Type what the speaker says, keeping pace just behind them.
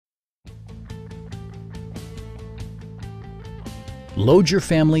Load your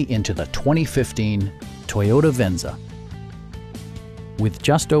family into the 2015 Toyota Venza. With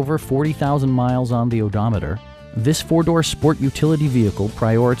just over 40,000 miles on the odometer, this four-door sport utility vehicle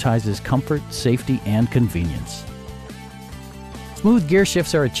prioritizes comfort, safety, and convenience. Smooth gear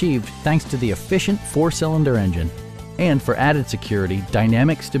shifts are achieved thanks to the efficient four-cylinder engine. And for added security,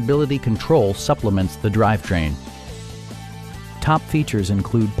 dynamic stability control supplements the drivetrain. Top features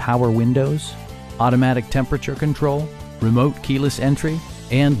include power windows, automatic temperature control, remote keyless entry,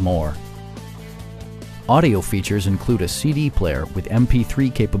 and more. Audio features include a CD player with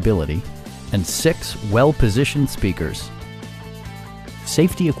MP3 capability and 6 well-positioned speakers.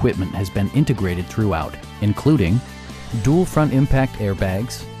 Safety equipment has been integrated throughout, including dual front impact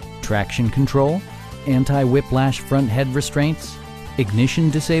airbags, traction control, anti-whiplash front head restraints,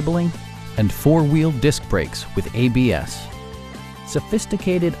 ignition disabling, and 4-wheel disc brakes with ABS.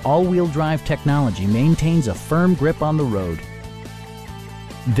 Sophisticated all-wheel drive technology maintains a firm grip on the road.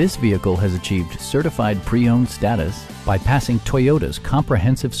 This vehicle has achieved certified pre-owned status by passing Toyota's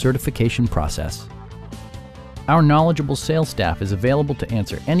comprehensive certification process. Our knowledgeable sales staff is available to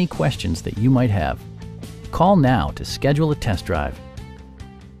answer any questions that you might have. Call now to schedule a test drive.